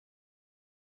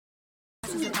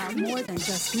This is about more than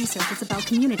just research. It's about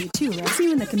community too, right? What's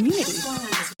new in the community?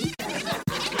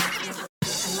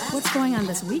 What's going on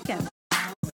this weekend?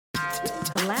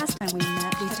 The last time we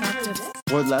met, we talked to...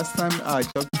 Well, last time I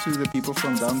talked to the people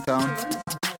from downtown.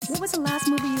 What was the last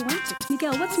movie you went to?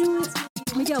 Miguel, what's new?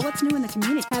 Miguel, what's new in the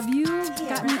community? Have you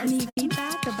gotten any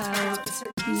feedback about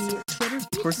the Twitter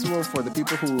feed? First of all, for the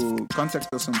people who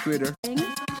contact us on Twitter.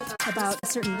 About a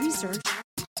certain research.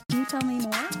 Can you tell me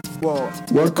more? Well,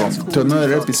 welcome to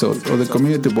another episode of the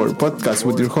Community Board podcast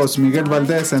with your host Miguel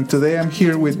Valdez, and today I'm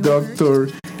here with Dr.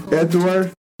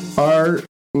 Edward R.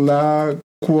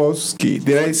 Lakowski.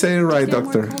 Did I say it right,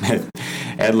 Doctor?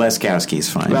 Ed Laskowski is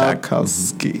fine.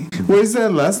 Lakowski. Where is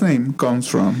that last name comes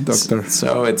from, Doctor?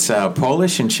 So it's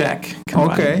Polish and Czech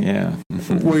combined. Okay. Yeah.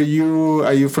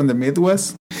 Are you from the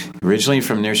Midwest? Originally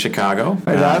from near Chicago.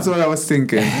 That's what I was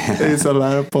thinking. There's a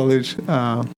lot of Polish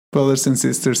brothers and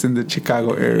sisters in the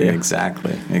Chicago area.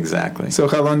 Exactly. So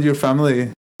how long your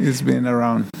family has been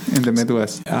around in the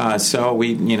Midwest? So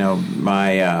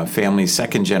my family's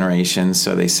second generation,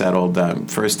 so they settled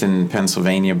first in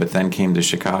Pennsylvania, but then came to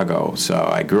Chicago. So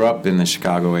I grew up in the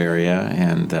Chicago area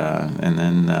and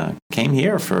then came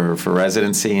here for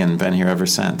residency and been here ever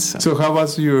since. So how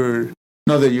was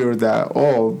not that you're that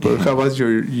old, but how was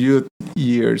your youth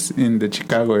years in the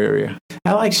Chicago area?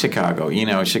 I like Chicago.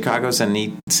 Chicago's a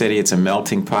neat city. It's a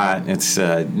melting pot. It's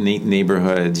neat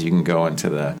neighborhoods. You can go into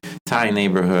the Thai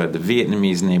neighborhood, the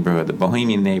Vietnamese neighborhood, the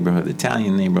Bohemian neighborhood, the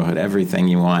Italian neighborhood, everything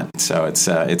you want. So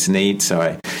it's neat.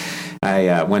 So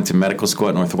I went to medical school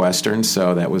at Northwestern,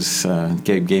 so that was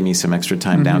gave me some extra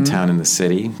time downtown in the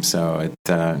city. So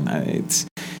it's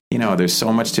there's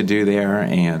so much to do there,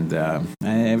 and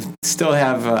I still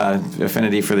have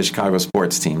affinity for the Chicago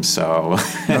sports team. So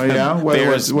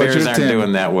Bears aren't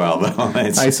doing that well, though.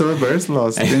 I saw the Bears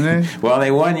lost, didn't they? Well, they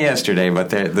won yesterday, but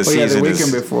the season the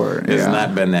weekend before has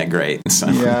not been that great. So.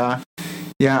 Yeah.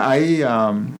 I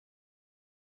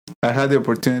had the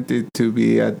opportunity to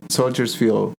be at Soldiers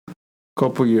Field a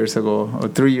couple years ago, or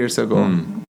 3 years ago,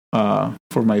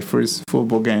 for my first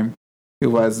football game. It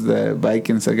was the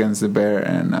Vikings against the Bear,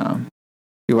 and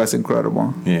it was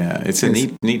incredible. Yeah, it's a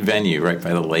neat venue right by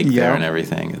the lake there and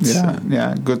everything. It's,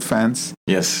 good fans.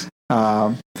 Yes.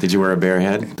 Did you wear a bear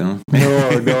head? No.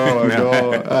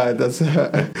 That's.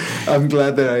 I'm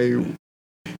glad that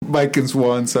Vikings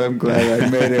won, so I'm glad I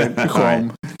made it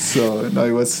home. Right. So no,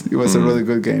 it was a really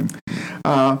good game.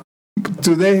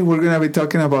 Today we're gonna be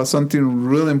talking about something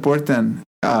really important.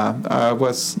 I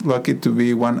was lucky to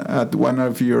be at one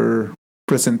of your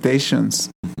presentations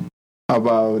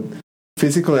about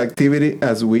physical activity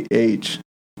as we age,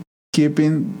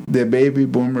 keeping the baby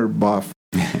boomer buff.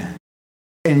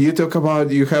 And you talk about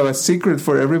you have a secret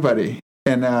for everybody,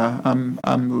 and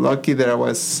I'm lucky that I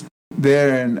was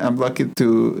there, and I'm lucky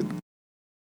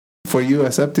for you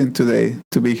accepting today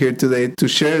to be here today to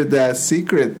share that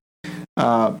secret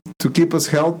to keep us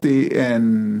healthy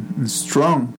and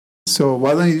strong. So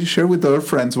why don't you share with our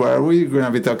friends what are we going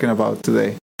to be talking about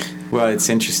today? Well, it's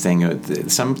interesting.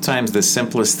 Sometimes the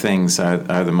simplest things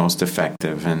are the most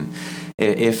effective. And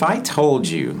if I told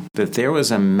you that there was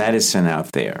a medicine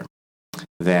out there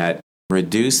that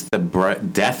reduced the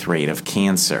death rate of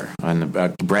cancer,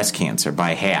 breast cancer,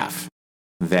 by half,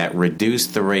 that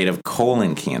reduced the rate of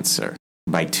colon cancer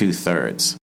by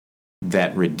 2/3,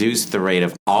 that reduced the rate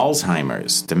of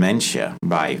Alzheimer's, dementia,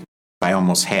 by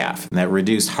almost half, that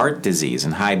reduced heart disease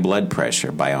and high blood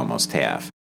pressure by almost half,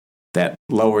 that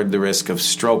lowered the risk of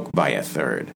stroke by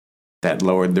 1/3, that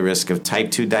lowered the risk of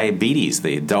type 2 diabetes,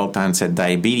 the adult onset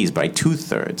diabetes, by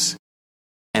 2/3,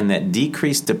 and that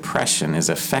decreased depression as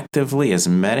effectively as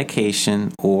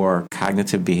medication or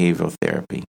cognitive behavioral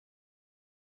therapy.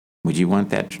 Would you want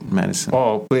that medicine?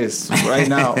 Oh, please, right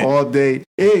now, all day.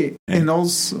 Hey, and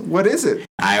also, what is it?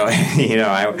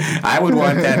 I would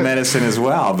want that medicine as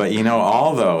well. But,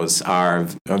 all those are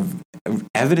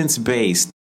evidence-based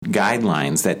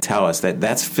guidelines that tell us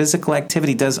that's physical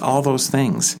activity does all those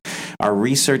things. Our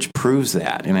research proves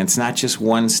that. And it's not just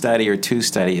one study or two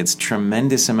studies. It's a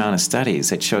tremendous amount of studies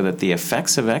that show that the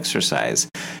effects of exercise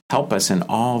help us in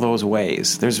all those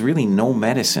ways. There's really no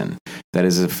medicine that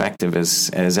is as effective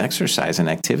as exercise and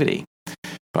activity.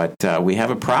 But we have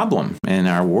a problem in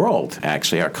our world,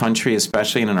 actually, our country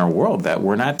especially, and in our world, that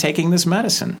we're not taking this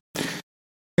medicine.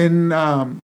 And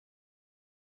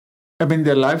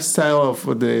the lifestyle of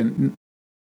the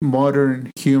modern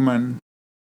human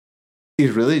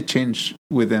is really changed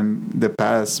within the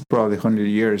past probably 100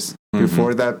 years. Mm-hmm.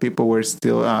 Before that, people were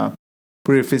still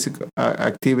pretty physical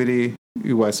activity.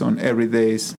 It was on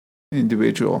everyday's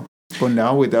individual. But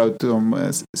now, without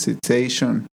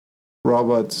cessation,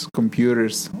 robots,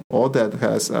 computers, all that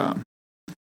has the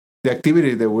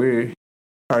activity that we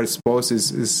are exposed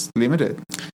is limited.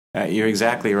 You're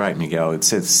exactly right, Miguel.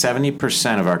 It's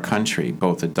 70% of our country,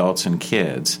 both adults and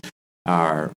kids,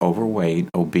 are overweight,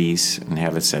 obese, and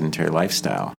have a sedentary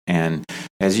lifestyle. And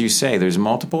as you say, there's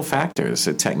multiple factors.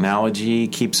 The technology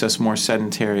keeps us more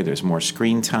sedentary. There's more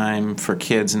screen time for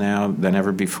kids now than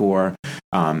ever before.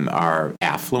 Our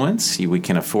affluence, we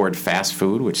can afford fast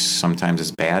food, which sometimes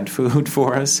is bad food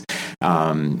for us.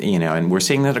 And we're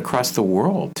seeing that across the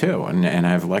world too. And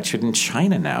I've lectured in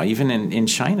China now. Even in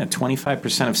China,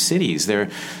 25% of cities, they're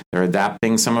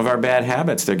adopting some of our bad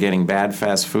habits. They're getting bad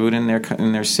fast food in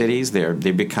their cities. They're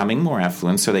becoming more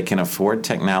affluent, so they can afford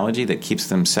technology that keeps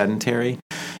them sedentary.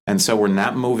 And so we're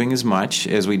not moving as much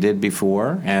as we did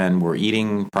before, and we're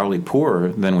eating probably poorer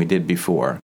than we did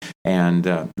before. And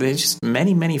there's just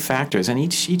many, many factors, and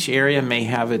each area may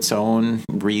have its own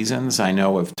reasons. I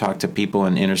know I've talked to people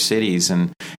in inner cities,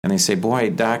 and they say,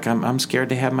 boy, Doc, I'm scared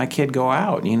to have my kid go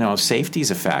out.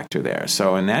 Safety's a factor there.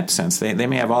 So in that sense, they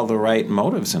may have all the right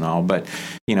motives and all, but,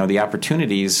 the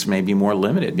opportunities may be more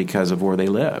limited because of where they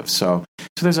live. So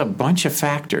there's a bunch of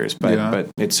factors, but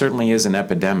it certainly is an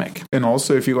epidemic. And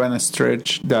also, if you want to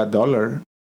stretch that dollar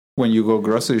when you go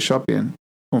grocery shopping,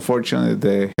 unfortunately,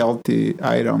 the healthy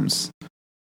items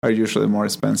are usually more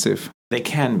expensive. They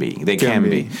can be.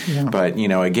 Yeah. But,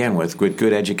 again, with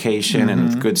good education and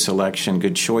with good selection,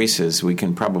 good choices, we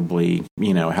can probably,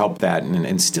 help that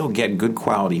and still get good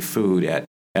quality food at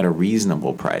a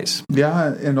reasonable price.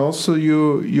 Yeah, and also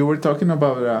you were talking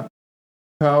about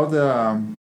how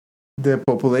the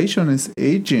population is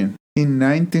aging. In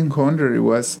 1900, it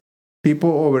was people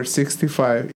over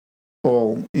 65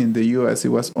 all in the U.S., it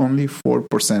was only 4%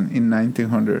 in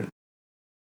 1900.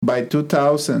 By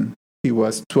 2000, it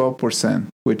was 12%,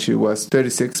 which it was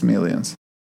 36 million.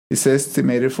 It's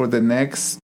estimated for the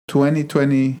next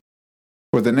 2020,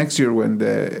 for the next year when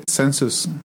the census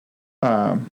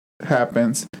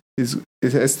happens, is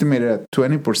estimated at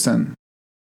 20%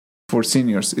 for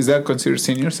seniors. Is that considered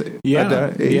seniors at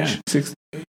that age? Yeah. 60?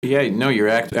 Yeah, no, you're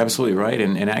absolutely right.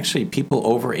 And actually, people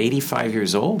over 85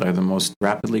 years old are the most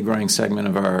rapidly growing segment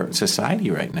of our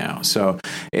society right now. So,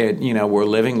 we're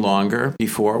living longer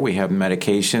before. We have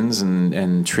medications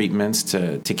and treatments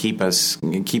to keep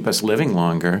us living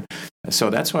longer. So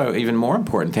that's why even more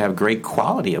important to have great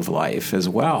quality of life as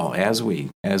well as we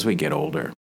get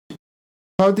older.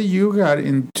 How did you get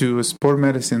into sport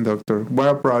medicine, doctor?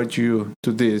 What brought you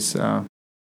to this?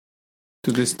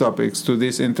 To these topics, to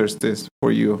these interests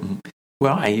for you?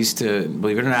 Well, I used to,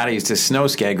 believe it or not, snow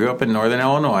ski. I grew up in northern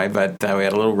Illinois, but we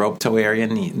had a little rope tow area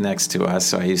next to us,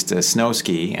 so I used to snow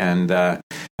ski and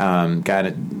got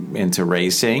into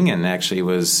racing, and actually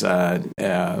was in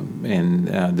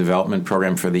a development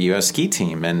program for the U.S. ski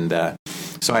team. And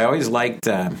so I always liked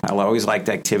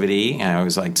activity, and I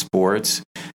always liked sports.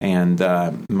 And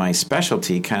my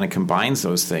specialty kind of combines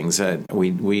those things.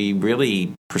 We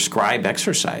really prescribe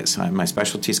exercise. My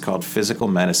specialty is called physical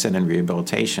medicine and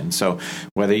rehabilitation. So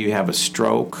whether you have a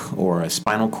stroke or a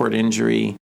spinal cord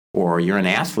injury or you're an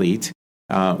athlete,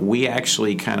 we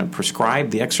actually kind of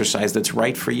prescribe the exercise that's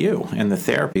right for you and the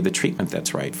therapy, the treatment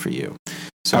that's right for you.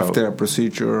 So, after a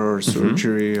procedure or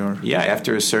surgery,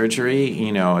 after a surgery,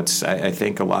 it's. I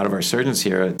think a lot of our surgeons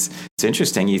here, it's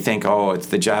interesting. You think,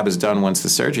 the job is done once the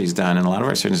surgery's done, and a lot of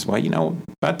our surgeons,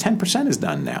 about 10% is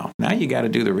done now. Now you got to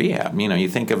do the rehab. You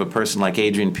think of a person like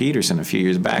Adrian Peterson a few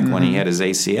years back when he had his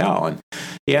ACL, and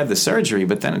he had the surgery,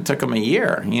 but then it took him a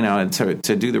year,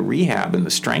 to do the rehab and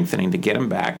the strengthening to get him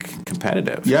back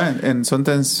competitive. Yeah, and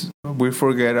sometimes we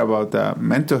forget about the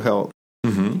mental health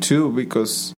too,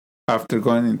 because after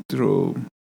going through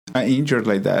an injury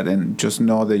like that and just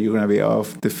know that you're going to be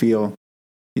off the field,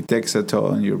 it takes a toll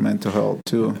on your mental health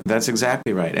too. That's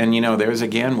exactly right. And, there's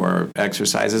again where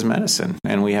exercise is medicine.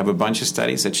 And we have a bunch of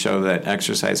studies that show that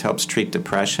exercise helps treat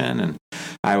depression. And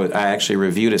I actually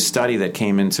reviewed a study that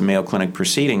came into Mayo Clinic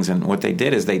proceedings. And what they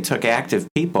did is they took active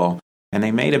people and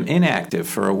they made them inactive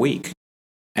for a week.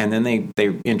 And then they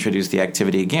introduced the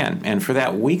activity again. And for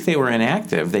that week they were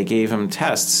inactive, they gave them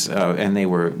tests, and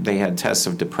they had tests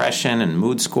of depression and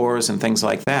mood scores and things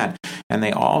like that. And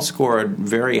they all scored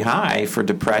very high for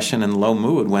depression and low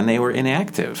mood when they were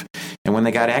inactive. And when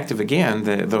they got active again,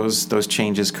 those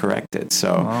changes corrected.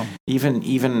 So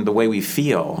even the way we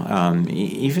feel,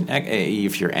 even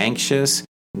if you're anxious,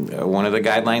 one of the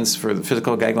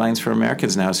physical guidelines for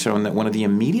Americans now is showing that one of the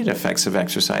immediate effects of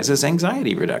exercise is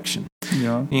anxiety reduction.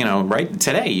 Yeah. Right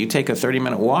today, you take a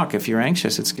 30-minute walk. If you're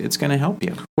anxious, it's going to help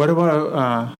you. What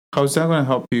about how's that going to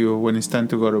help you when it's time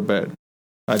to go to bed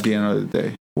at the end of the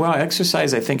day? Well,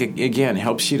 exercise, I think, again,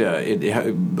 helps you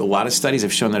a lot of studies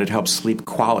have shown that it helps sleep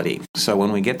quality. So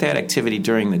when we get that activity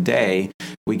during the day,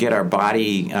 we get our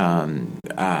body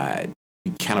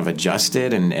kind of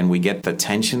adjusted and we get the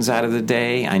tensions out of the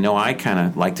day. I know I kind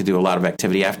of like to do a lot of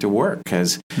activity after work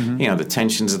because, the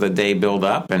tensions of the day build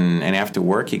up and after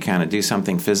work you kind of do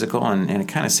something physical and it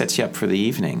kind of sets you up for the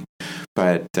evening.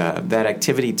 But that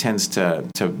activity tends to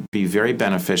be very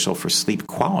beneficial for sleep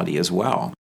quality as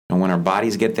well. And when our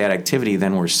bodies get that activity,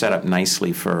 then we're set up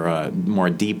nicely for more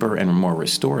deeper and more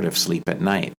restorative sleep at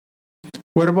night.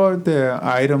 What about the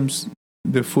items,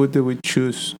 the food that we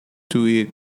choose to eat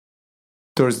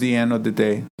towards the end of the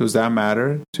day? Does that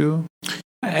matter too?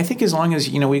 I think as long as,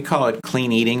 we call it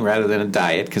clean eating rather than a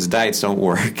diet because diets don't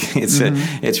work.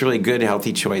 It's really good,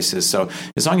 healthy choices. So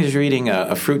as long as you're eating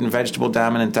a fruit and vegetable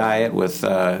dominant diet with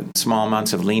small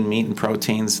amounts of lean meat and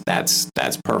proteins, that's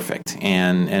perfect.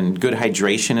 And good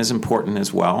hydration is important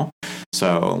as well.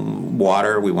 So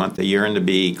water, we want the urine to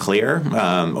be clear,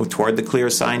 toward the clear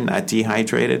side, not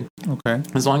dehydrated. Okay.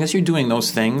 As long as you're doing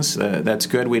those things, that's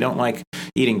good. We don't like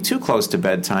eating too close to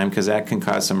bedtime because that can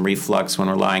cause some reflux when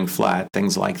we're lying flat,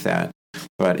 things like that.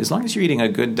 But as long as you're eating a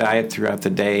good diet throughout the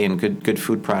day and good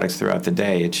food products throughout the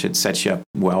day, it should set you up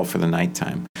well for the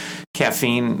nighttime.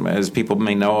 Caffeine, as people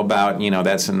may know about,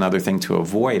 that's another thing to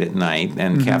avoid at night.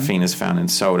 And caffeine is found in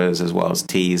sodas as well as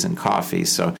teas and coffees.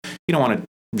 So you don't want to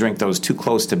drink those too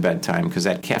close to bedtime because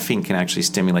that caffeine can actually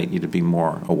stimulate you to be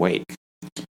more awake.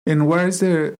 And where is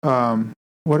there,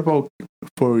 what about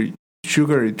for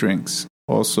sugary drinks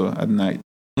also at night?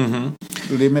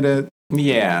 Limited?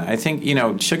 Yeah, I think,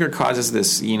 sugar causes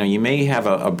this, you may have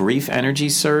a brief energy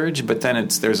surge, but then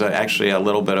there's actually a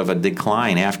little bit of a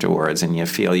decline afterwards and you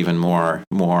feel even more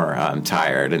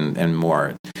tired and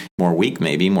more weak,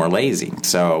 maybe more lazy.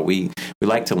 So we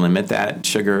like to limit that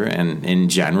sugar and in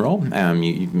general.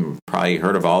 You probably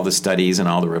heard of all the studies and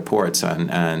all the reports on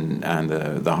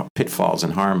the pitfalls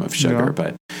and harm of sugar,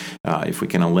 but if we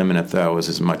can eliminate those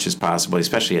as much as possible,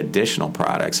 especially additional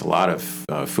products, a lot of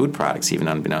food products, even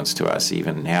unbeknownst to us,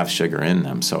 even have sugar in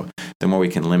them. So the more we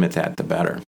can limit that, the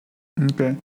better.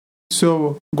 Okay.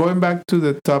 So going back to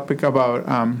the topic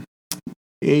about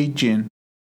aging,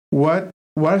 what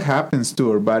happens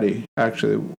to our body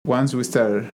actually once we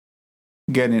start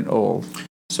getting old?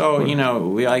 So,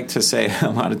 we like to say, a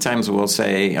lot of times we'll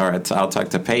say, or I'll talk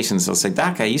to patients, they'll say,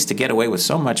 Doc, I used to get away with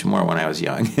so much more when I was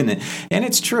young. And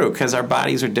it's true, because our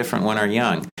bodies are different when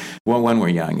we're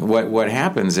young. What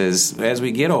happens is, as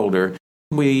we get older,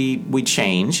 we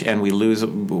change and we lose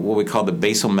what we call the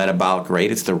basal metabolic rate.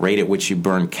 It's the rate at which you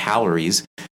burn calories.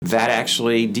 That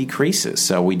actually decreases.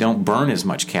 So we don't burn as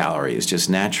much calories just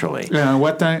naturally. At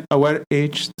what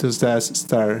age does that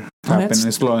start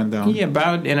happening, slowing down? Yeah,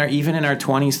 about even in our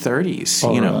 20s,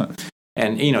 30s,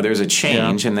 And, there's a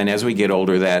change. And then as we get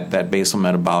older, that basal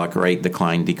metabolic rate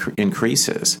decline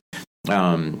increases.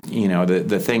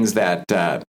 The things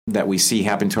that we see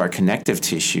happen to our connective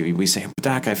tissue. We say,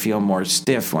 Doc, I feel more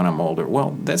stiff when I'm older.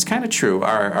 Well, that's kind of true.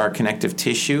 Our connective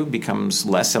tissue becomes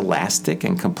less elastic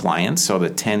and compliant. So the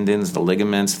tendons, the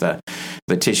ligaments, the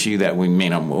tissue that we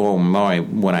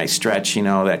when I stretch,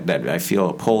 that I feel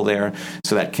a pull there.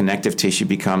 So that connective tissue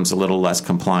becomes a little less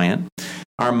compliant.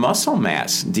 Our muscle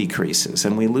mass decreases,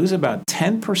 and we lose about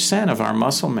 10% of our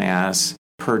muscle mass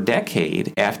per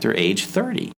decade after age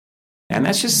 30. And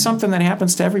that's just something that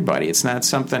happens to everybody. It's not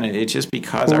something, it's just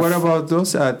because... But what about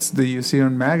those ads that you see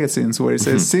on magazines where it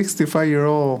says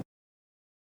 65-year-old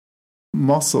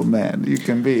muscle man you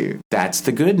can be? That's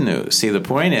the good news. See, the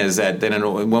point is that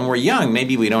when we're young,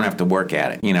 maybe we don't have to work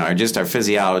at it. Our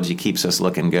physiology keeps us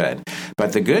looking good.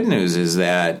 But the good news is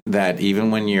that even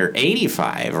when you're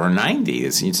 85 or 90,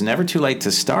 it's never too late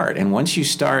to start. And once you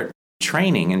start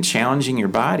training and challenging your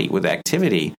body with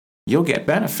activity, you'll get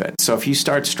benefit. So if you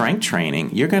start strength training,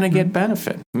 you're going to get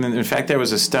benefit. In fact, there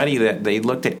was a study that they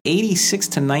looked at 86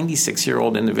 to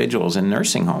 96-year-old individuals in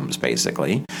nursing homes,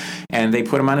 basically, and they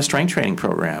put them on a strength training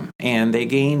program. And they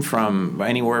gained from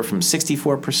anywhere from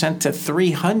 64% to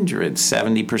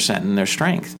 370% in their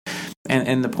strength.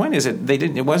 And the point is that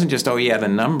it wasn't just, the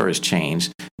numbers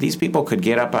changed. These people could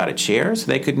get up out of chairs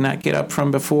they could not get up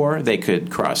from before. They could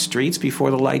cross streets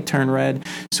before the light turned red.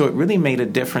 So it really made a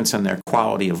difference in their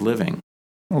quality of living.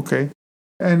 Okay.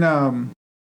 And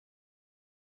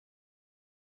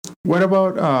what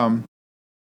about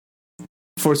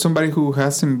for somebody who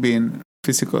hasn't been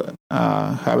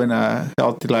having a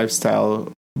healthy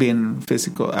lifestyle, being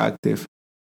physical active,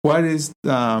 what is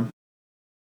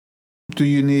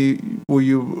will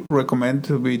you recommend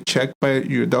to be checked by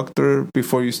your doctor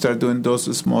before you start doing those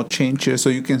small changes so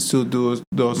you can still do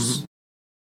those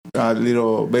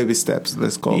little baby steps,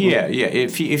 let's call them. Yeah.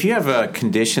 If you have a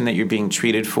condition that you're being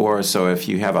treated for, so if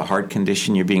you have a heart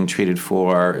condition you're being treated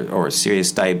for, or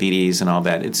serious diabetes and all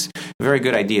that, it's a very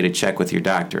good idea to check with your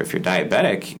doctor. If you're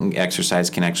diabetic, exercise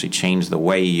can actually change the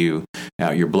way your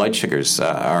blood sugars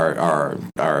are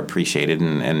appreciated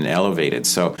and elevated.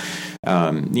 So,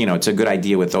 it's a good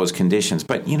idea with those conditions.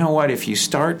 But you know what? If you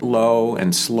start low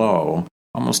and slow,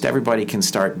 almost everybody can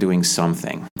start doing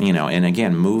something, and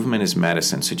again, movement is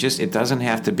medicine. So it doesn't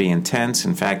have to be intense.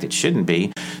 In fact, it shouldn't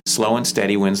be. Slow and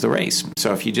steady wins the race.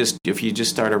 So if you just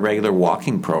start a regular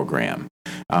walking program,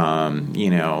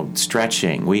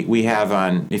 stretching, we have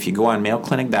if you go on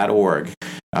mayoclinic.org,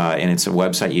 and it's a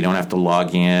website, you don't have to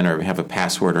log in or have a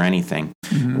password or anything.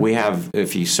 Mm-hmm. We have,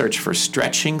 if you search for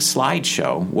stretching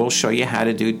slideshow, we'll show you how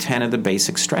to do 10 of the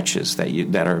basic stretches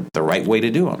that are the right way to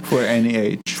do them. For any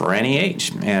age. For any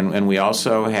age. And we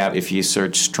also have, if you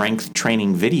search strength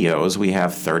training videos, we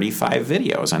have 35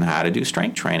 videos on how to do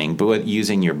strength training, but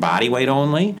using your body weight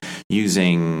only,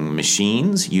 using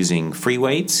machines, using free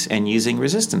weights, and using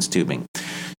resistance tubing.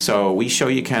 So we show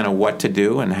you kind of what to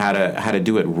do and how to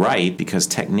do it right, because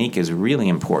technique is really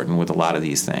important with a lot of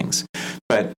these things.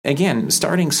 But again,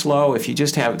 starting slow, if you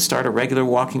just start a regular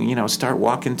walking, start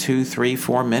walking 2, 3,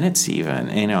 4 minutes even.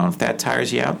 If that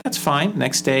tires you out, that's fine.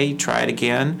 Next day, try it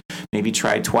again. Maybe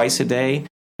try twice a day.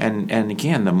 And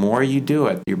again, the more you do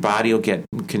it, your body will get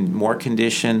more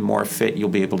conditioned, more fit. You'll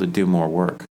be able to do more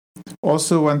work.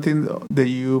 Also, one thing that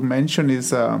you mentioned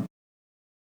is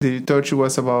the touch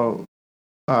was about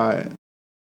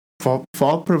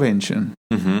fall prevention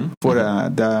for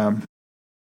the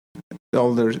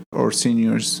older or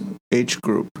seniors age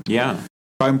group. Yeah.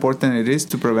 How important it is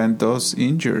to prevent those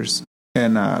injuries,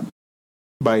 and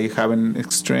by having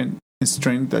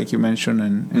strength, like you mentioned,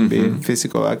 and being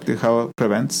physical active, how it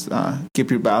prevents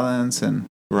keep your balance and.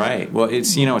 Right. Well,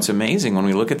 it's amazing when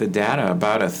we look at the data.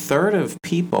 About a third of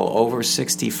people over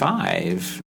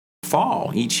 65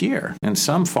 fall each year, and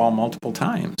some fall multiple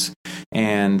times.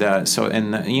 And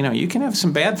you can have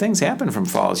some bad things happen from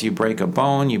falls. You break a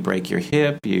bone, you break your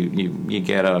hip, you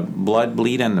get a blood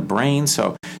bleed in the brain.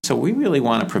 So we really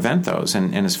want to prevent those.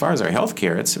 And as far as our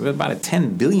healthcare, it's about a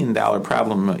 $10 billion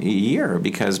problem a year,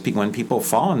 because when people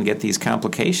fall and get these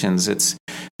complications,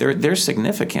 they're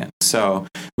significant. So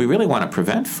we really want to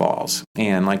prevent falls.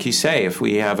 And like you say, if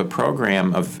we have a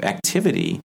program of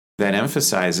activity that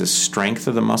emphasizes strength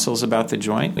of the muscles about the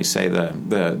joint, we say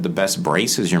the best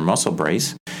brace is your muscle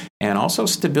brace, and also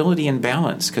stability and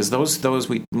balance, because those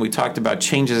we talked about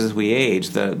changes as we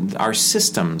age. Our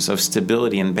systems of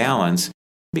stability and balance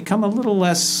become a little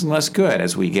less good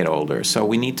as we get older. So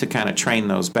we need to kind of train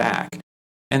those back.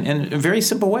 And in very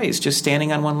simple ways, just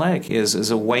standing on one leg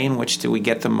is a way in which we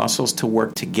get the muscles to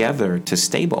work together to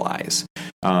stabilize.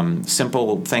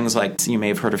 Simple things like, you may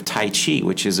have heard of Tai Chi,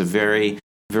 which is a very,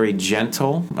 very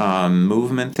gentle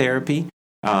movement therapy.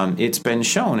 It's been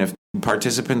shown if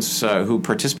participants who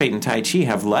participate in Tai Chi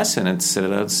have less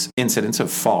incidence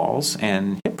of falls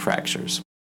and hip fractures.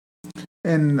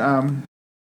 And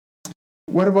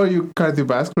what about your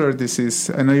cardiovascular disease?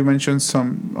 I know you mentioned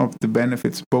some of the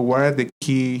benefits, but what are the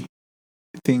key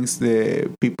things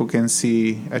that people can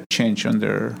see a change on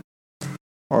their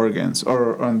organs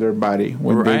or on their body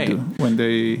when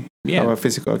they have a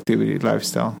physical activity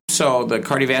lifestyle? So the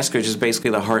cardiovascular is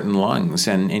basically the heart and lungs,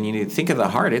 and you need to think of the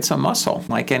heart. It's a muscle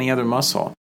like any other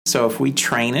muscle. So if we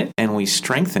train it and we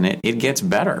strengthen it, it gets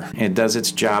better. It does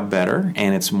its job better,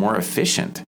 and it's more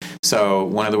efficient. So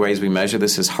one of the ways we measure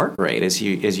this is heart rate. As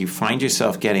you find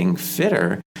yourself getting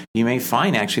fitter, you may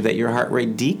find actually that your heart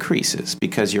rate decreases,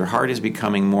 because your heart is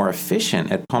becoming more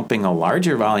efficient at pumping a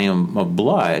larger volume of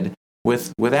blood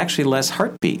with actually less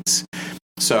heartbeats.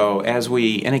 So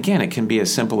and again, it can be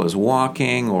as simple as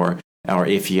walking, or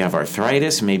if you have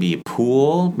arthritis, maybe a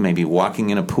pool, maybe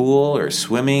walking in a pool or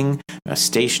swimming, a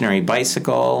stationary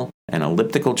bicycle, an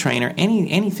elliptical trainer,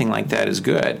 anything like that is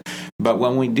good. But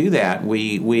when we do that,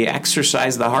 we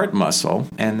exercise the heart muscle,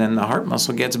 and then the heart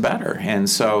muscle gets better. And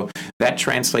so that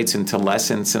translates into less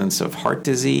incidence of heart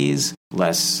disease,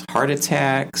 less heart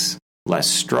attacks, less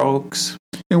strokes.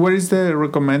 And what is the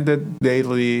recommended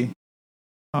daily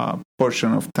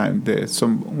portion of time that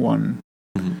someone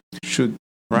should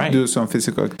do some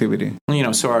physical activity?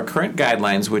 So our current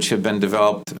guidelines, which have been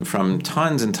developed from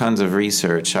tons and tons of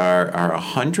research, are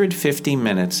 150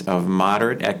 minutes of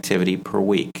moderate activity per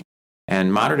week.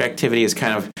 And moderate activity is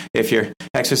kind of, if you're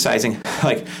exercising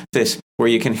like this where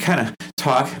you can kind of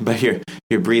talk, but you're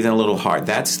breathing a little hard.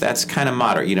 That's kind of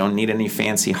moderate. You don't need any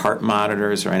fancy heart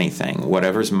monitors or anything.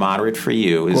 Whatever's moderate for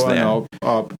you is going there.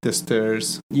 up the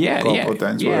stairs.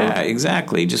 Times. Yeah,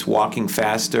 exactly. Just walking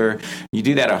faster. You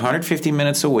do that 150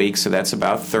 minutes a week, so that's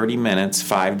about 30 minutes,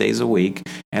 5 days a week,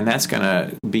 and that's going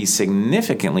to be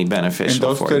significantly beneficial. And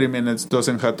those for 30 you. minutes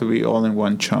doesn't have to be all in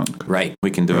one chunk. Right.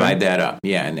 We can divide that up.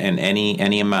 Yeah, and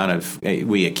any amount of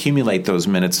we accumulate those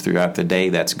minutes throughout the day.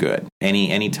 That's good.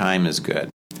 Any time is good.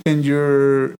 In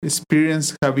your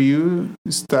experience, have you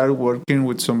started working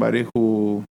with somebody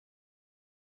who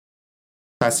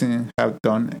hasn't have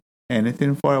done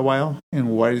anything for a while, and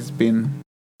what has been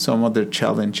some of the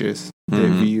challenges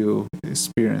that you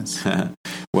experience?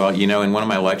 Well, in one of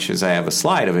my lectures, I have a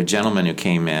slide of a gentleman who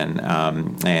came in,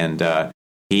 and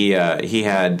he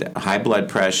had high blood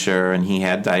pressure, and he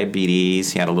had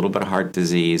diabetes. He had a little bit of heart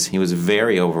disease. He was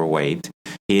very overweight.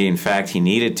 In fact, he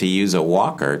needed to use a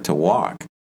walker to walk.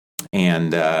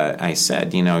 And I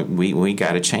said, we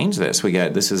got to change this.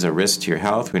 This is a risk to your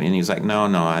health. And he was like, no,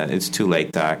 it's too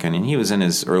late, doc. And he was in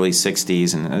his early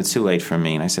 60s, and it's too late for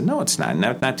me. And I said, no, it's not.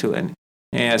 Not too late.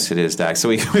 Yes, it is, doc. So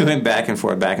we went back and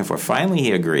forth. Finally,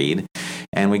 he agreed,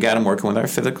 and we got him working with our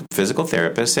physical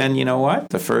therapist. And you know what?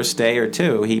 The first day or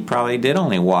two, he probably did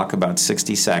only walk about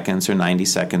 60 seconds or 90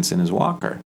 seconds in his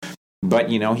walker. But,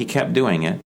 he kept doing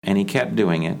it, and he kept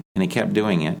doing it, and he kept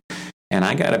doing it. And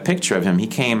I got a picture of him. He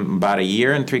came about 1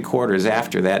 3/4 years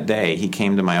after that day. He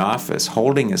came to my office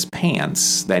holding his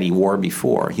pants that he wore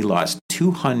before. He lost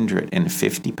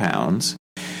 250 pounds.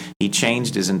 He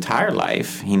changed his entire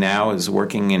life. He now is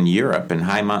working in Europe in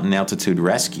high mountain altitude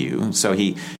rescue. So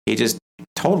he just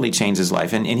totally changed his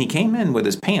life. And he came in with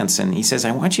his pants, and he says,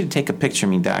 I want you to take a picture of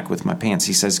me, doc, with my pants.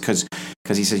 He says,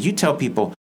 because he says, you tell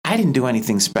people, I didn't do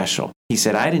anything special. He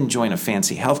said, I didn't join a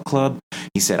fancy health club.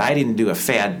 He said, I didn't do a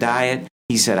fad diet.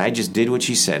 He said, I just did what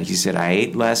you said. He said, I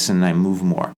ate less and I moved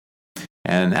more.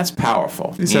 And that's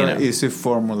powerful. It's an easy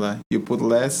formula. You put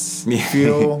less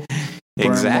fuel,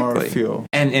 burn more fuel.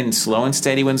 And slow and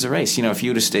steady wins the race. If you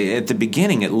were to stay at the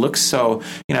beginning, it looks so,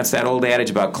 it's that old adage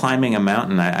about climbing a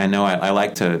mountain. I know I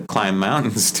like to climb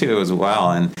mountains too as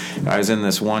well. And I was in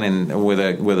this one with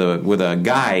a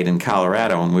guide in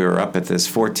Colorado, and we were up at this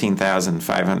 14,000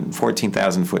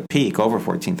 foot peak, over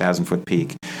 14,000 foot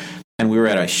peak. And we were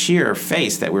at a sheer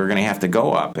face that we were going to have to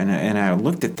go up. And I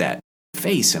looked at that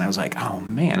face, and I was like, oh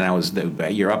man.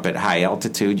 And you're up at high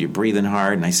altitude, you're breathing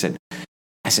hard. And I said,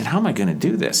 how am I going to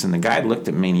do this? And the guy looked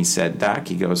at me and he said, Doc,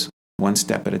 he goes, one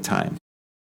step at a time.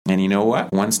 And you know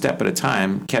what? One step at a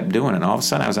time, kept doing it. And all of a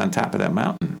sudden I was on top of that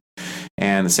mountain.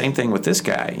 And the same thing with this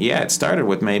guy. Yeah, it started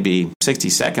with maybe 60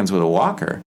 seconds with a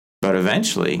walker, but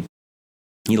eventually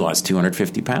he lost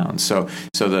 250 pounds. So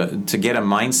to get a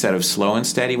mindset of slow and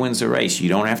steady wins the race. You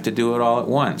don't have to do it all at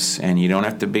once, and you don't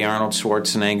have to be Arnold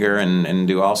Schwarzenegger and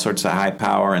do all sorts of high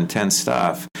power, intense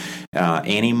stuff.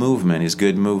 Any movement is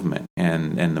good movement,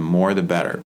 and the more the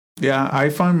better. Yeah, I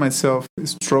find myself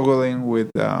struggling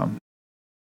with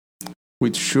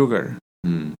sugar.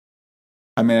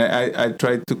 I mean, I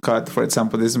tried to cut. For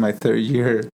example, this is my 3rd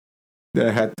year that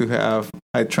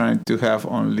I tried to have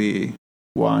only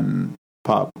one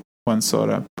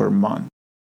soda per month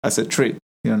as a treat,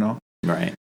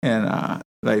 Right. And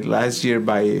like last year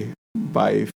by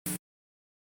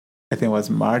I think it was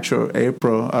March or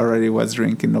April, I already was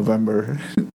drinking November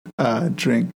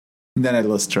drink. And then I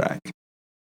lost track.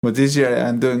 But this year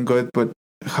I'm doing good. But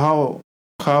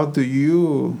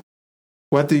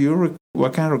what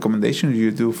kind of recommendation do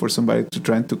you do for somebody to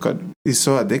try to cut? It's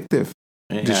so addictive,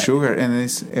 the sugar, and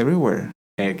it's everywhere.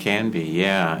 It can be,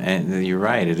 yeah. And you're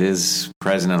right. It is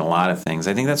present in a lot of things.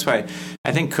 I think that's why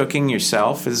I think cooking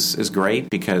yourself is great,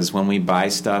 because when we buy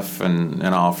stuff and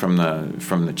all from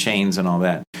the chains and all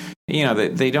that,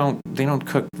 they don't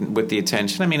cook with the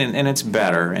attention. I mean, and it's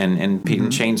better,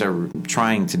 and chains are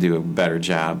trying to do a better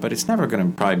job, but it's never going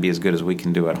to probably be as good as we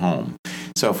can do at home.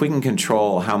 So if we can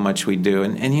control how much we do,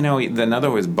 and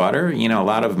another was butter, a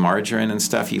lot of margarine and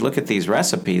stuff. You look at these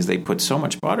recipes, they put so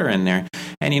much butter in there.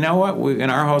 And you know what? In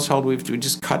our household, we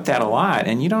just cut that a lot,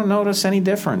 and you don't notice any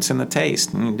difference in the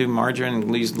taste. And you do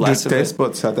margarine, use less of it. The taste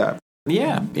buds adapt.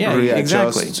 Yeah,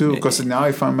 exactly. Too, because now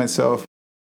I find myself,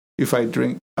 if I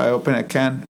open a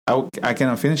can, I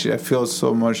cannot finish it. I feel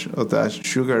so much of that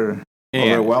sugar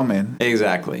overwhelming.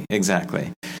 Exactly.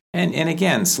 And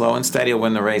again, slow and steady will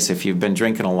win the race. If you've been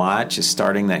drinking a lot, just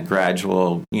starting that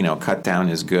gradual, cut down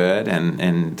is good.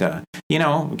 And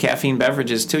caffeine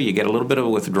beverages too. You get a little bit of a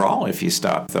withdrawal if you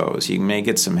stop those. You may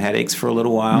get some headaches for a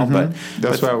little while, but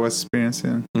that's what I was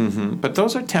experiencing. But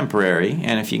those are temporary,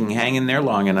 and if you can hang in there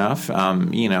long enough,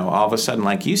 all of a sudden,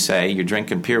 like you say, you're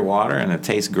drinking pure water and it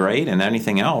tastes great, and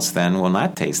anything else then will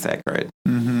not taste that great.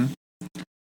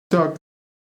 Doc,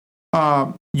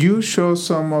 you show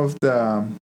some of the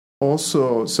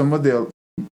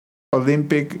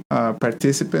Olympic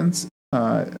participants,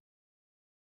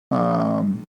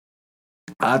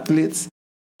 athletes,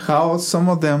 how some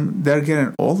of them, they're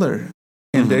getting older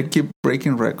and they keep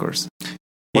breaking records.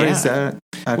 What is that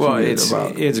about?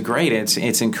 It's great.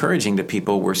 It's encouraging to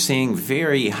people. We're seeing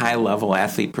very high-level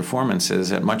athlete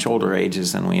performances at much older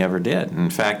ages than we ever did. In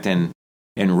fact, in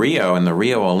Rio, in the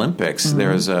Rio Olympics,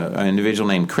 there's an individual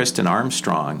named Kristen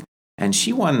Armstrong, and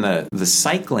she won the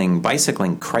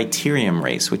bicycling criterium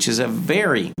race, which is a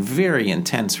very, very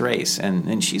intense race.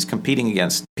 And she's competing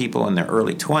against people in their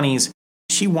early 20s.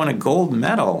 She won a gold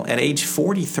medal at age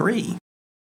 43.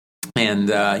 And,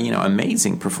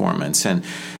 amazing performance. And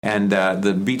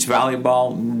the beach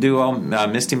volleyball duo,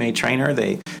 Misty May Trainer,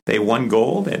 they won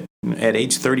gold at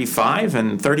age 35,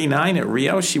 and 39 at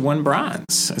Rio, she won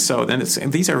bronze. So then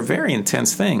these are very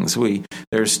intense things.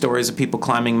 There's stories of people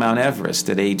climbing Mount Everest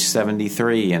at age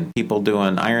 73 and people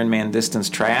doing Ironman distance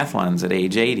triathlons at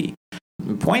age 80.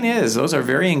 The point is, those are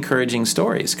very encouraging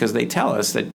stories because they tell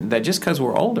us that just because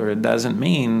we're older, it doesn't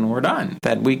mean we're done.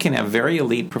 That we can have very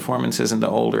elite performances into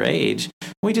older age.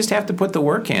 We just have to put the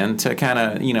work in to kind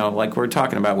of, like we're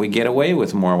talking about, we get away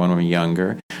with more when we're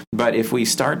younger. But if we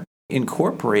start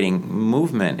incorporating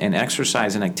movement and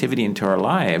exercise and activity into our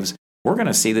lives, we're going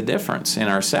to see the difference in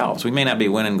ourselves. We may not be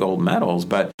winning gold medals,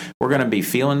 but we're going to be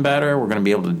feeling better. We're going to be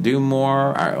able to do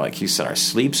more. Like you said, our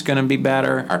sleep's going to be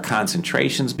better. Our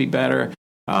concentration's be better.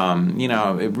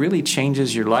 It really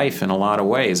changes your life in a lot of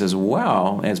ways, as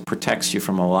well as protects you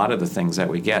from a lot of the things that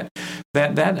we get.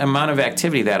 That amount of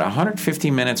activity, that 150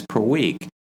 minutes per week,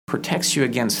 protects you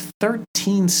against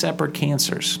 13 separate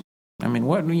cancers. I mean,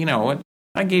 what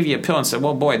I gave you a pill and said,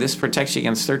 well, boy, this protects you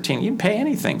against 13. You didn't pay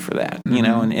anything for that,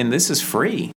 and this is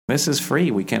free. This is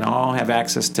free. We can all have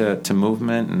access to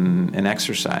movement and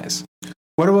exercise.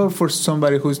 What about for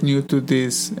somebody who's new to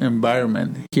this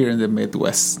environment here in the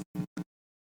Midwest?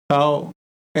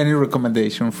 Any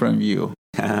recommendation from you?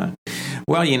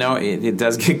 Well, it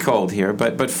does get cold here,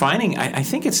 but finding, I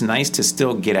think it's nice to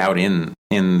still get out in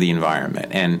the environment.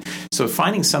 And so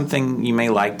finding something you may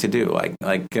like to do, like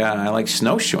I like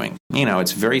snowshoeing.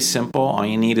 It's very simple. All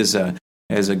you need is a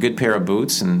good pair of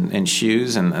boots and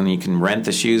shoes, and you can rent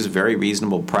the shoes at very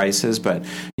reasonable prices, but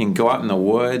you can go out in the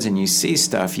woods and you see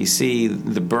stuff. You see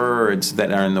the birds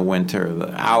that are in the winter,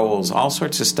 the owls, all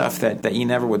sorts of stuff that you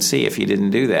never would see if you didn't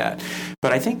do that.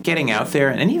 But I think getting out there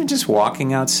and even just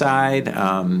walking outside, those...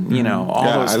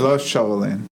 I love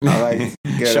shoveling. I like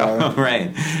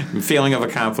right. Feeling of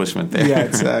accomplishment there. Yeah,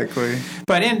 exactly.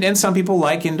 But and some people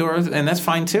like indoors, and that's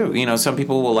fine too. Some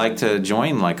people will like to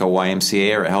join like a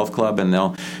YMCA or a health club, and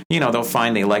they'll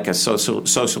find they like a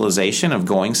socialization of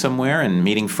going somewhere and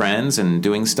meeting friends and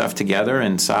doing stuff together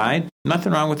inside.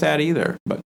 Nothing wrong with that either.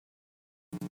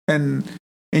 And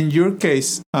in your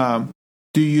case,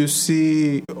 do you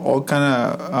see all kind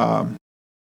of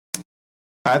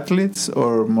athletes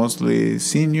or mostly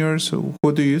seniors? Who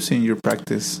do you see in your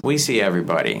practice? We see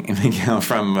everybody,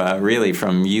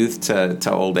 from youth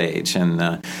to old age,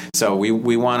 and so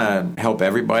we want to help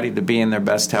everybody to be in their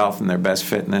best health and their best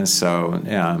fitness.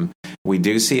 So we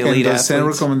do see elite athletes. And the same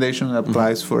recommendation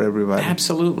applies for everybody.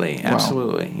 Absolutely.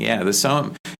 Yeah,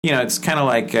 it's kind of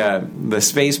like the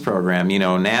space program.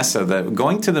 NASA,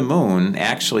 going to the moon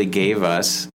actually gave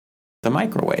us the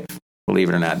microwave. Believe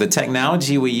it or not, the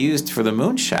technology we used for the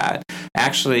moonshot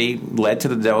actually led to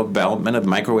the development of the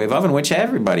microwave oven, which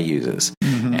everybody uses.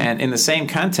 Mm-hmm. And in the same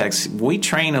context, we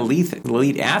train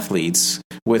elite athletes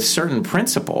with certain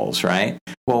principles, right?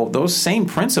 Well, those same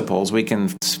principles we can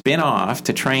spin off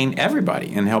to train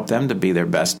everybody and help them to be their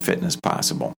best fitness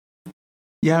possible.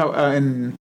 Yeah,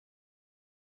 and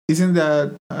isn't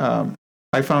that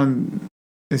I found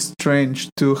strange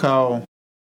too how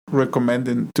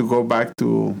recommending to go back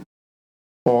to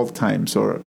all times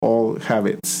or all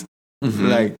habits,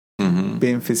 like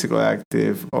being physically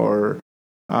active, or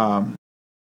I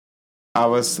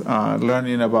was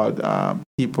learning about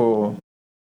people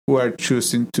who are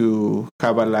choosing to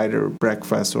have a lighter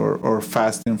breakfast or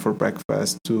fasting for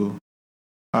breakfast to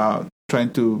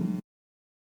trying to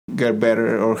get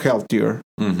better or healthier,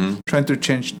 trying to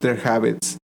change their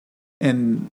habits.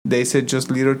 and they said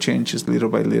just little changes, little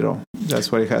by little.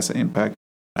 That's why it has an impact.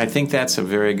 I think that's a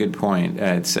very good point.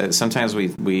 It's sometimes we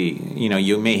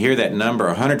you may hear that number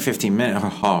 150 minutes.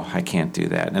 Oh, I can't do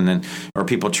that, and then or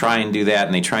people try and do that,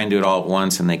 and they try and do it all at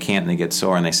once, and they can't, and they get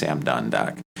sore, and they say, "I'm done,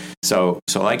 doc." So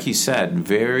like you said,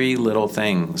 very little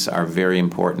things are very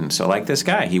important. So like this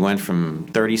guy, he went from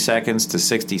 30 seconds to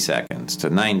 60 seconds to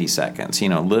 90 seconds.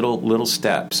 Little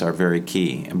steps are very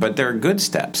key, but they're good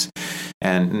steps,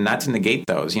 and not to negate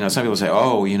those. Some people say,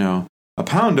 "Oh, a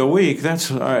pound a week,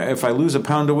 that's if I lose a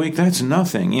pound a week, that's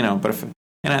nothing." But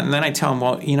and then I tell them,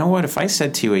 well, you know what? If I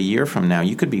said to you a year from now,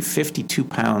 you could be 52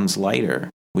 pounds lighter,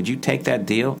 would you take that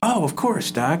deal? Oh, of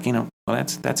course, doc. Well,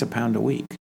 that's a pound a week.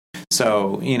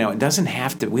 So, it doesn't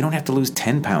have to, we don't have to lose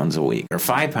 10 pounds a week or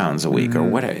 5 pounds a week or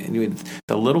whatever.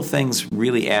 The little things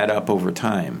really add up over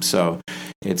time. So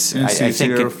it's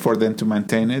easier for them to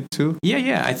maintain it too.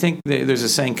 Yeah. I think there's a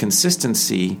saying,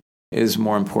 consistency is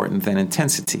more important than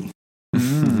intensity.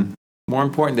 More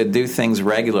important to do things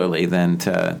regularly than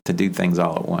to do things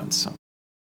all at once. So.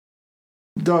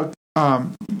 Doc,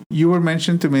 you were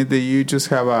mentioning to me that you just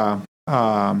have a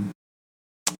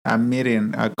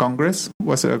meeting, a Congress.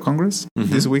 Was it a Congress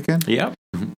this weekend? Yep.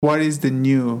 What was the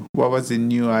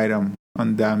new item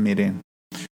on that meeting?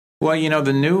 Well,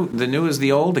 the new is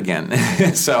the old again.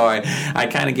 So I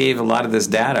kind of gave a lot of this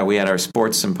data. We had our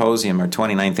sports symposium, our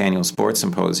 29th annual sports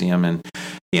symposium, and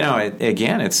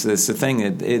it's the thing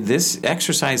that this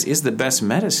exercise is the best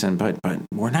medicine, but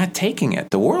we're not taking it.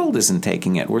 The world isn't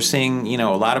taking it. We're seeing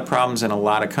a lot of problems in a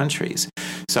lot of countries.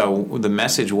 So the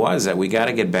message was that we got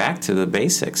to get back to the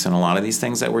basics and a lot of these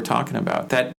things that we're talking about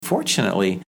that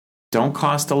fortunately don't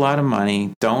cost a lot of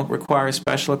money, don't require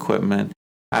special equipment.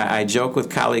 I joke with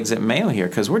colleagues at Mayo here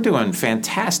because we're doing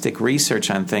fantastic research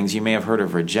on things. You may have heard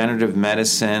of regenerative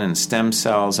medicine and stem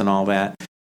cells and all that.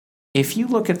 If you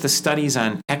look at the studies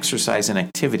on exercise and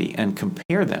activity and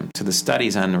compare them to the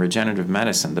studies on regenerative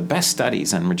medicine, the best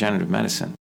studies on regenerative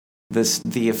medicine,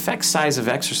 the effect size of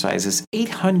exercise is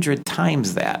 800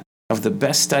 times that of the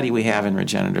best study we have in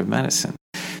regenerative medicine.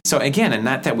 So again, and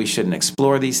not that we shouldn't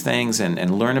explore these things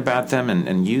and learn about them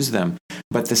and use them,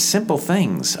 but the simple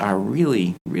things are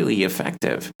really, really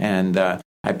effective. And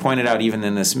I pointed out even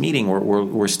in this meeting,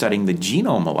 we're studying the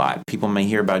genome a lot. People may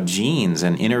hear about genes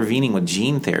and intervening with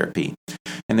gene therapy.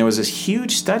 And there was this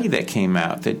huge study that came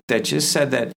out that just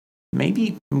said that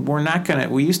maybe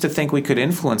we used to think we could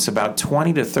influence about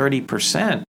 20 to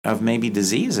 30% of maybe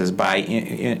diseases by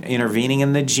intervening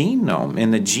in the genome, in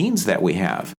the genes that we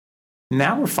have.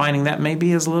 Now we're finding that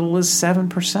maybe as little as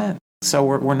 7%. So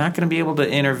we're not going to be able to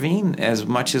intervene as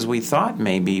much as we thought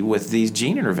maybe with these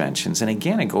gene interventions. And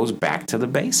again, it goes back to the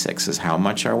basics: is how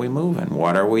much are we moving?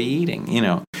 What are we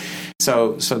eating?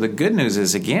 So the good news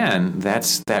is, again,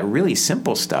 that really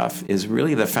simple stuff is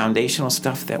really the foundational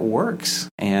stuff that works.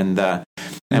 And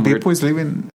people is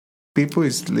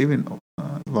living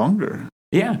longer.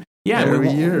 Yeah. Every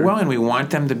year. And we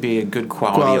want them to be a good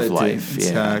quality of life.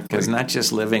 Exactly. Yeah, because not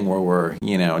just living where we're,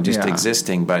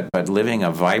 existing, but living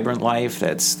a vibrant life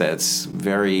that's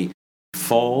very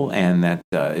full and that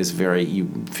is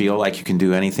you feel like you can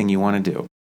do anything you want to do.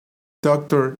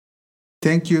 Doctor,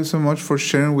 thank you so much for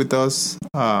sharing with us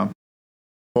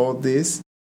all this.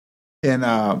 And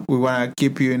we want to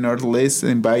keep you in our list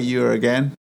and invite you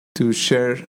again to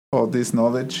share all this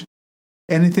knowledge.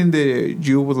 Anything that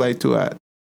you would like to add?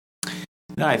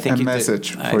 No, I think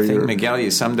Miguel,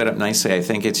 you summed it up nicely. I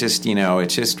think it's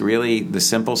just really the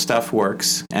simple stuff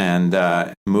works, and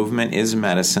movement is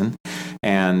medicine,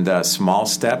 and small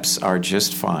steps are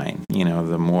just fine.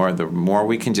 The more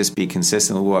we can just be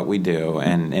consistent with what we do,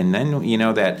 and then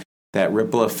that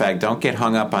ripple effect. Don't get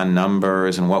hung up on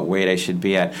numbers and what weight I should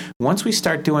be at. Once we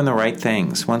start doing the right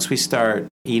things, once we start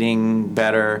eating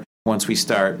better, once we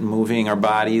start moving our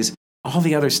bodies, all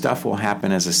the other stuff will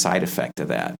happen as a side effect of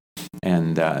that.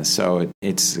 And so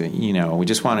it's, we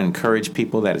just want to encourage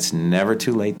people that it's never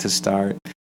too late to start.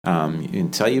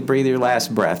 Until you breathe your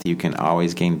last breath, you can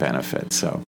always gain benefit.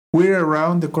 So we're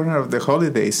around the corner of the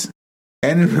holidays.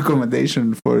 Any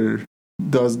recommendation for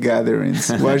those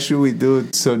gatherings? What should we do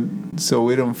so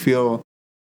we don't feel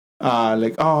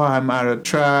like, oh, I'm out of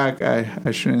track.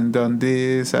 I shouldn't have done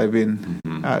this. I've been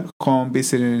at home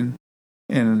visiting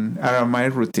and out of my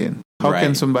routine. How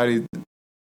can somebody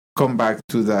come back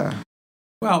to that?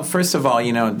 Well, first of all,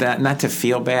 that not to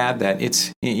feel bad, that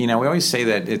it's, we always say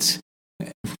that it's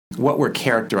what we're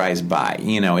characterized by.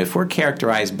 If we're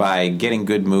characterized by getting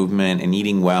good movement and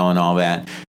eating well and all that,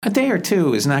 a day or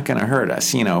two is not going to hurt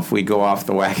us, if we go off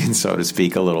the wagon, so to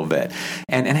speak, a little bit.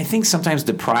 And I think sometimes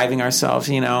depriving ourselves,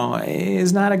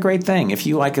 is not a great thing. If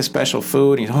you like a special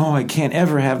food, I can't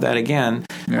ever have that again.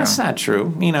 Yeah. That's not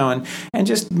true, and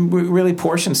just really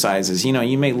portion sizes.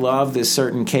 You may love this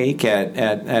certain cake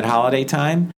at holiday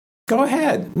time. Go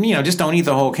ahead. Just don't eat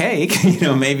the whole cake.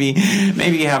 Maybe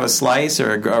you have a slice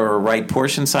or a right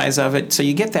portion size of it, so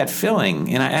you get that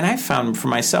filling. And I found for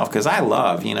myself, because I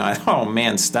love,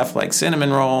 stuff like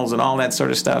cinnamon rolls and all that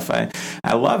sort of stuff.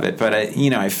 I love it, but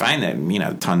I find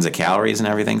that tons of calories and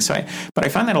everything. But I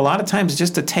find that a lot of times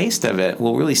just the taste of it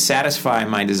will really satisfy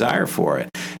my desire for it,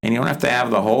 and you don't have to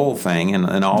have the whole thing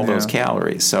and all those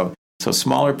calories. So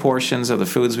smaller portions of the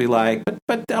foods we like,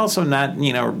 but also not,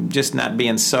 just not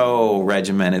being so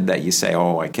regimented that you say,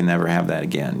 I can never have that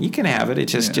again. You can have it.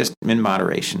 It's just in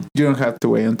moderation. You don't have to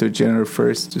wait until January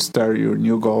 1st to start your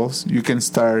new goals. You can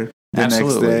start the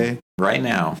next day. Right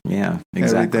now. Yeah,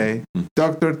 exactly. Every day.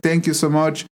 Doctor, thank you so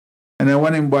much. And I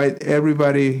want to invite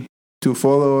everybody to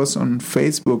follow us on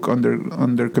Facebook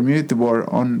under Community Board.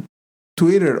 On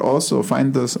Twitter also,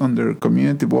 find us under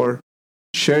Community Board.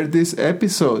 Share this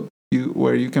episode.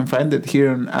 Where you can find it here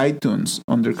on iTunes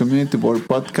under Community Board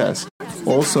Podcast,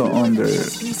 also under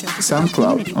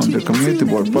SoundCloud under Community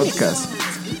Board Podcast.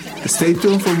 Stay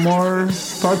tuned for more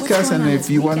podcasts, and if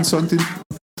you want something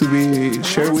to be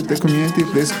shared with the community,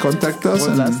 please contact us,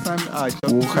 and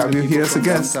we'll have you here as a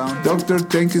guest. Doctor,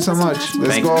 thank you so much.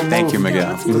 Let's go. Thank you,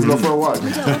 Miguel. Let's go for a walk.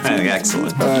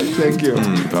 Excellent. Thank you.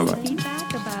 Bye-bye.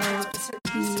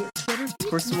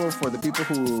 First of all, for the people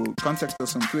who contact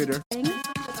us on Twitter,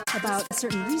 about a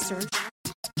certain research,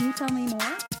 can you tell me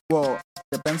more? Well,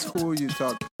 depends who you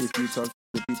talk. If you talk to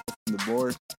the people from the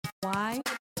board. Why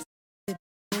did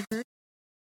lizard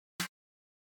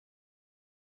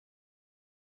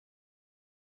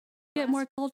get more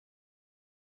culture?